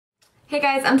Hey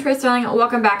guys, I'm Troy Sterling.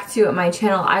 Welcome back to my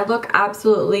channel. I look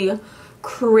absolutely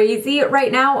crazy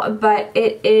right now, but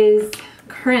it is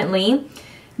currently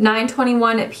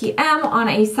 9:21 p.m. on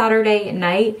a Saturday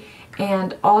night,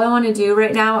 and all I want to do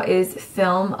right now is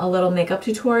film a little makeup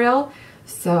tutorial.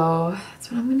 So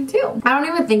that's what I'm gonna do. I don't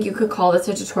even think you could call this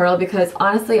a tutorial because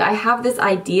honestly, I have this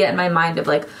idea in my mind of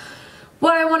like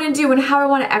what I want to do and how I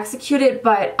want to execute it,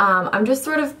 but I'm just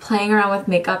sort of playing around with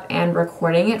makeup and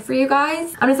recording it for you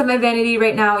guys. I'm just at my vanity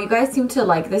right now. You guys seem to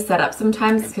like this setup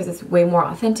sometimes because it's way more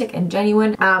authentic and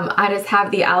genuine. I just have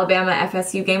the Alabama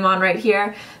FSU game on right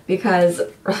here because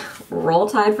roll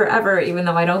tide forever, even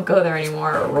though I don't go there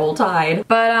anymore. Roll tide.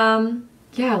 But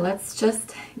yeah, let's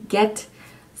just get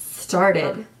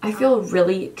started. I feel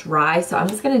really dry, so I'm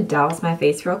just gonna douse my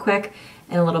face real quick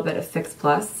and a little bit of Fix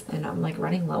Plus, and I'm like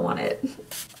running low on it.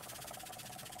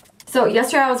 So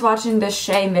yesterday I was watching this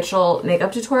Shay Mitchell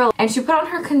makeup tutorial, and she put on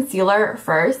her concealer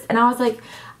first, and I was like,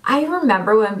 I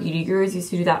remember when beauty gurus used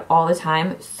to do that all the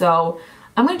time, so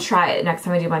I'm gonna try it next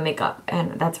time I do my makeup,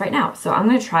 and that's right now, so I'm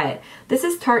gonna try it. This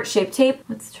is Tarte Shape Tape.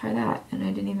 Let's try that, and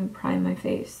I didn't even prime my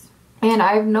face. And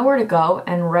I have nowhere to go,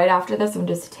 and right after this I'm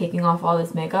just taking off all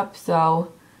this makeup,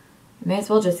 so may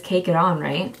as well just cake it on,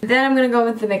 right? Then I'm gonna go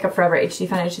with the Makeup Forever HD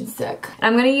Foundation Stick. And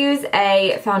I'm gonna use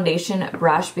a foundation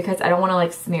brush because I don't wanna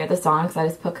like smear this on because I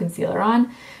just put concealer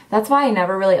on. That's why I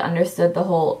never really understood the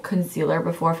whole concealer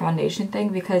before foundation thing,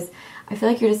 because I feel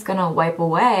like you're just gonna wipe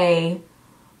away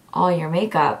all your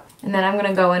makeup. And then I'm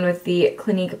gonna go in with the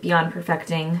Clinique Beyond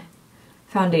Perfecting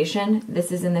foundation.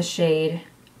 This is in the shade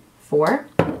 4.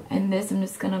 And this I'm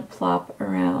just gonna plop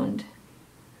around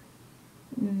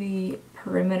the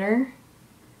perimeter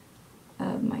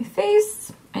of my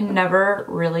face. I never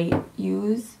really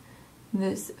use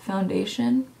this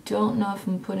foundation. Don't know if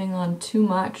I'm putting on too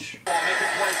much. Making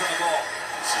plays on the ball.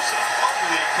 This is an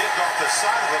ugly kick off the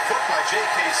side of the foot by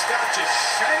J.K. Scott, just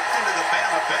shanked into the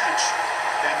Bama bench.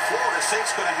 And Florida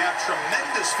State's going to have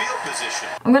tremendous field position.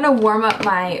 I'm going to warm up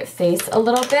my face a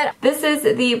little bit. This is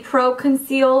the Pro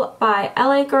Conceal by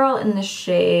LA Girl in the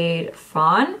shade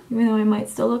Fawn. Even though I might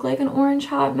still look like an orange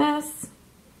hot mess.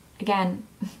 Again,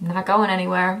 not going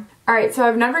anywhere. Alright, so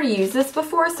I've never used this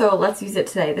before, so let's use it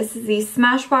today. This is the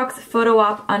Smashbox Photo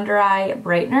Op Under Eye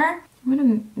Brightener. I'm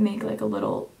going to make like a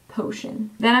little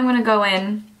potion. Then I'm going to go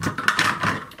in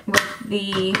with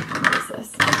the, what is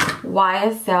this?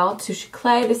 YSL Touche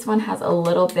Clay. This one has a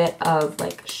little bit of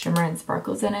like shimmer and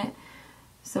sparkles in it.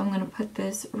 So I'm going to put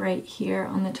this right here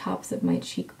on the tops of my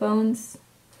cheekbones.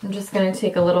 I'm just going to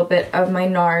take a little bit of my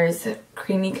NARS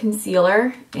Creamy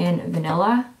Concealer in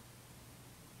Vanilla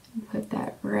and put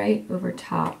that right over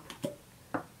top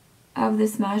of the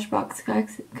Smashbox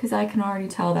guys, because I can already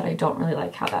tell that I don't really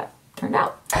like how that turned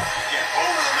out. Yeah,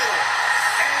 over the middle,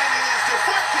 and it is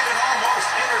deflected and almost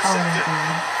intercepted.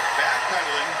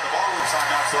 Backpedaling, the ball was on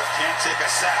out, so it can't take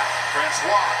a sack.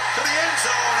 Francois to the end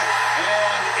zone,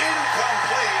 and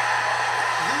incomplete.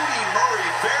 Rudy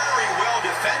Murray very well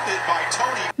defended by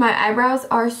Tony. My eyebrows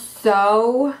are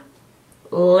so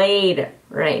laid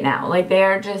right now. Like they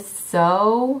are just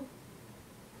so,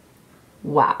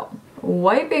 wow.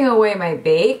 Wiping away my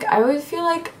bake, I always feel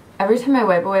like every time I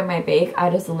wipe away my bake, I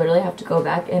just literally have to go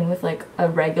back in with like a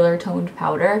regular toned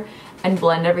powder and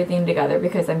blend everything together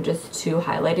because I'm just too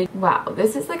highlighted. Wow,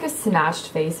 this is like a snatched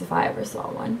face if I ever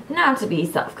saw one. Not to be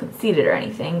self-conceited or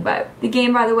anything, but the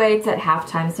game, by the way, it's at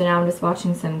halftime, so now I'm just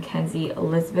watching some Kenzie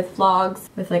Elizabeth vlogs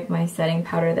with like my setting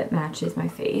powder that matches my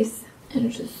face and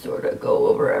just sort of go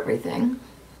over everything.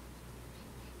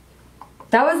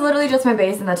 That was literally just my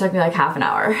base and that took me like half an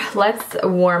hour. Let's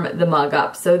warm the mug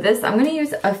up. So this, I'm gonna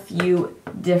use a few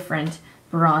different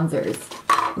bronzers.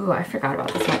 Ooh, I forgot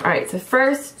about this one. Alright, so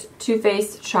first, Too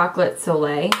Faced Chocolate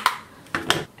Soleil.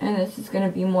 And this is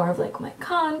gonna be more of like my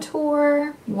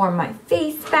contour, warm my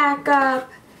face back up.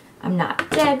 I'm not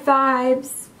dead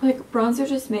vibes. Like bronzer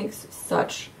just makes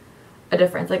such a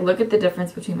difference. Like look at the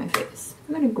difference between my face.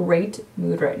 I'm in a great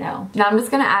mood right now. Now I'm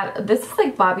just gonna add, this is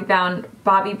like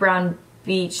Bobbi Brown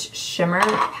Beach Shimmer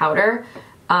Powder.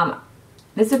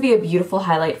 This would be a beautiful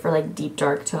highlight for like deep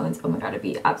dark tones. Oh my god, it'd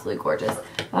be absolutely gorgeous.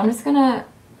 But I'm just gonna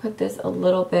put this a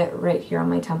little bit right here on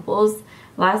my temples.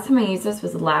 Last time I used this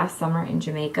was last summer in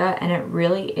Jamaica, and it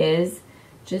really is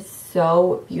just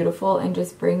so beautiful and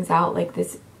just brings out like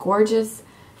this gorgeous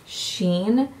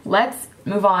sheen. Let's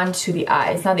move on to the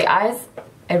eyes. Now the eyes,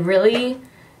 I'm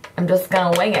just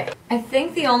gonna wing it. I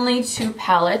think the only two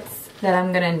palettes that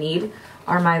I'm gonna need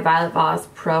are my Violet Voss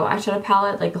Pro eyeshadow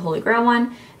palette, like the Holy Grail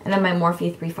one, and then my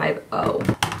Morphe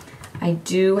 350. I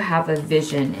do have a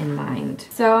vision in mind.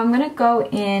 So I'm gonna go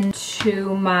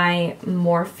into my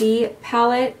Morphe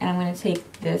palette and I'm gonna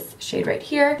take this shade right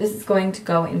here. This is going to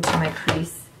go into my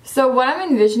crease. So what I'm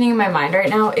envisioning in my mind right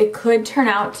now, it could turn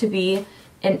out to be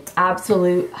an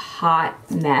absolute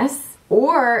hot mess,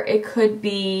 or it could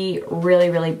be really,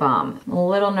 really bomb. I'm a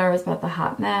little nervous about the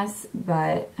hot mess,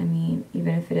 but I mean,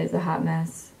 even if it is a hot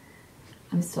mess,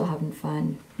 I'm still having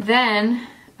fun. Then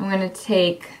I'm gonna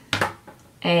take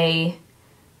a,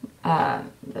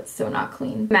 that's so not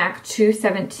clean, MAC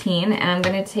 217, and I'm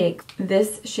gonna take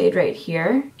this shade right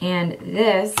here, and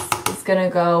this is gonna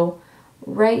go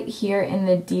right here in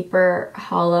the deeper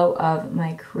hollow of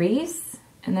my crease,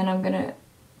 and then I'm gonna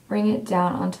bring it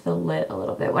down onto the lid a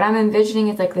little bit. What I'm envisioning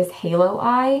is like this halo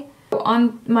eye.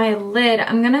 On my lid,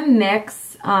 I'm gonna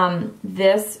mix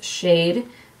this shade,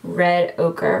 Red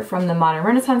Ochre, from the Modern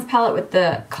Renaissance palette with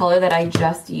the color that I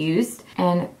just used,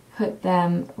 and put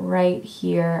them right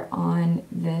here on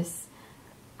this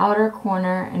outer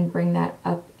corner and bring that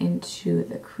up into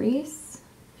the crease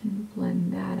and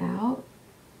blend that out.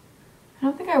 I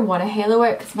don't think I want to halo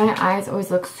it because my eyes always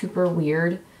look super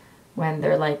weird when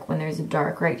they're like, when there's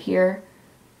dark right here.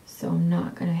 So I'm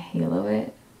not gonna halo it.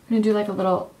 I'm gonna do like a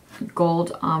little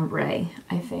gold ombre,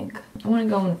 I think. I wanna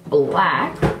go with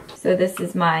black. So this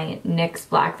is my NYX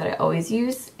black that I always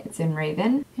use. It's in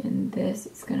Raven. And this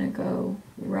is gonna go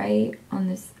right on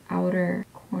this outer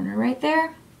corner right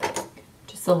there.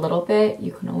 Just a little bit.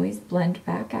 You can always blend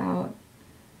back out.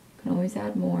 You can always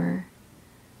add more.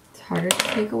 It's harder to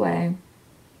take away.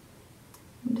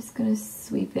 I'm just gonna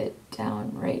sweep it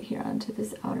down right here onto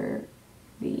this outer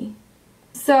V.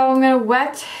 So I'm gonna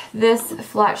wet this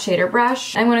flat shader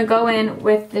brush. I'm gonna go in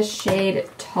with the shade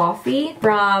Toffee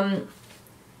from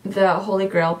the Holy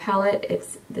Grail palette.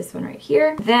 It's this one right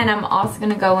here. Then I'm also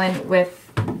gonna go in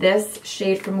with this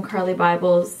shade from Carly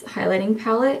Bible's highlighting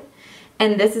palette.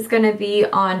 And this is gonna be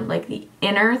on like the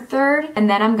inner third. And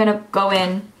then I'm gonna go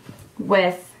in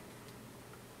with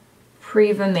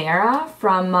Primavera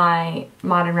from my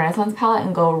Modern Renaissance palette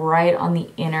and go right on the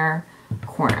inner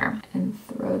corner and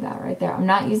throw that right there. I'm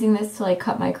not using this to like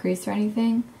cut my crease or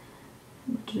anything.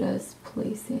 I'm just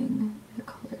placing the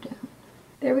color down.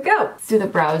 There we go. Let's do the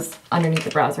brows, underneath the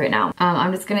brows right now.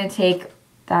 I'm just gonna take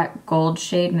that gold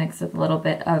shade mixed with a little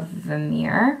bit of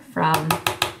Vermeer from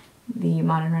the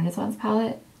Modern Renaissance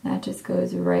palette. That just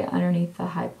goes right underneath the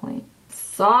high point.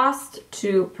 Sauced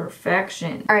to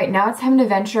perfection. All right, now it's time to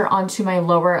venture onto my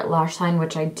lower lash line,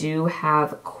 which I do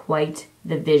have quite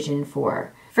the vision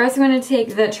for. First, I'm going to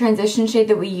take the transition shade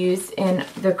that we used in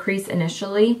the crease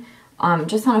initially,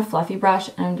 just on a fluffy brush,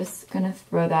 and I'm just going to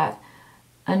throw that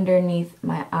underneath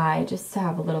my eye just to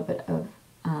have a little bit of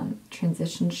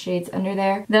transition shades under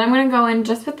there. Then I'm going to go in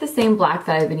just with the same black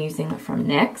that I've been using from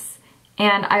NYX,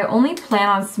 and I only plan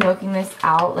on smoking this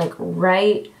out like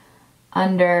right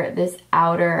under this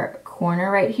outer corner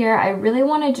right here. I really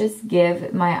want to just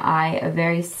give my eye a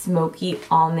very smoky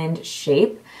almond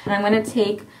shape. And I'm going to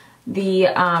take the,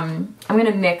 I'm going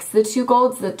to mix the two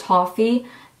golds, the Toffee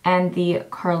and the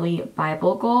Carly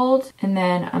Bible gold. And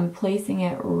then I'm placing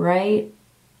it right,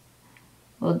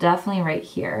 well, definitely right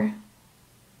here.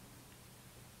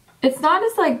 It's not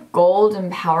as like gold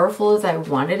and powerful as I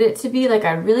wanted it to be. Like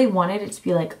I really wanted it to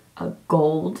be like a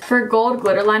gold. For gold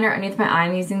glitter liner underneath my eye,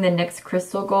 I'm using the NYX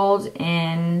Crystal Gold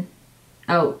in,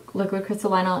 liquid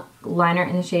crystal liner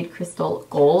in the shade Crystal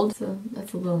Gold. So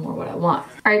that's a little more what I want.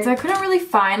 All right, so I couldn't really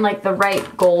find like the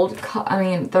right gold,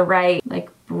 the right like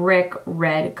brick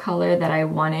red color that I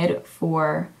wanted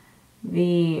for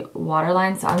the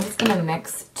waterline. So I'm just gonna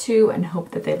mix two and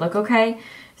hope that they look okay.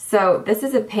 So this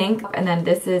is a pink and then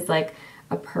this is like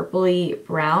a purpley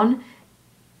brown.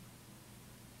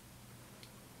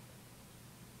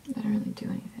 That doesn't really do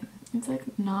anything. It's like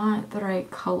not the right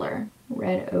color.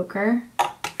 Red Ochre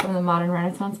from the Modern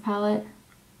Renaissance palette.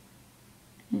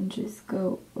 And just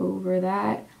go over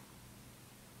that.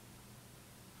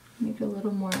 Make it a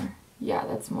little more, yeah,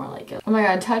 that's more like it. Oh my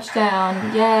god,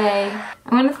 touchdown, yay.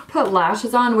 I'm gonna put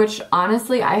lashes on, which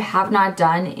honestly I have not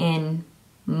done in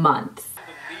months.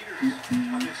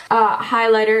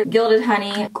 Highlighter, Gilded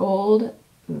Honey, Gold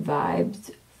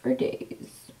Vibes for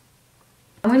Days.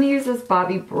 I'm going to use this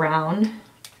Bobbi Brown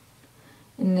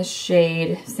in the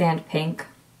shade Sand Pink.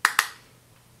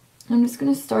 I'm just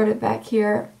going to start it back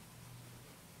here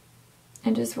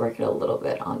and just work it a little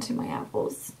bit onto my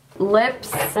apples.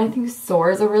 Lips, I think Soar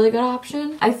is a really good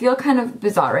option. I feel kind of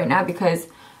bizarre right now because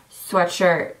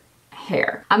sweatshirt,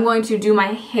 hair. I'm going to do my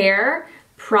hair,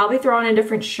 probably throw on a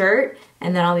different shirt,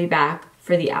 and then I'll be back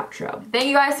for the outro. Thank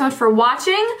you guys so much for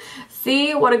watching.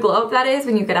 See what a glow up that is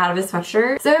when you get out of a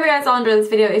sweatshirt. So I hope you guys all enjoyed this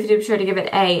video. If you did, be sure to give it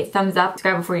a thumbs up.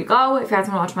 Subscribe before you go. If you guys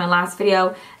want to watch my last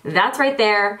video, that's right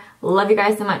there. Love you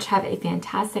guys so much. Have a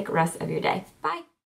fantastic rest of your day. Bye.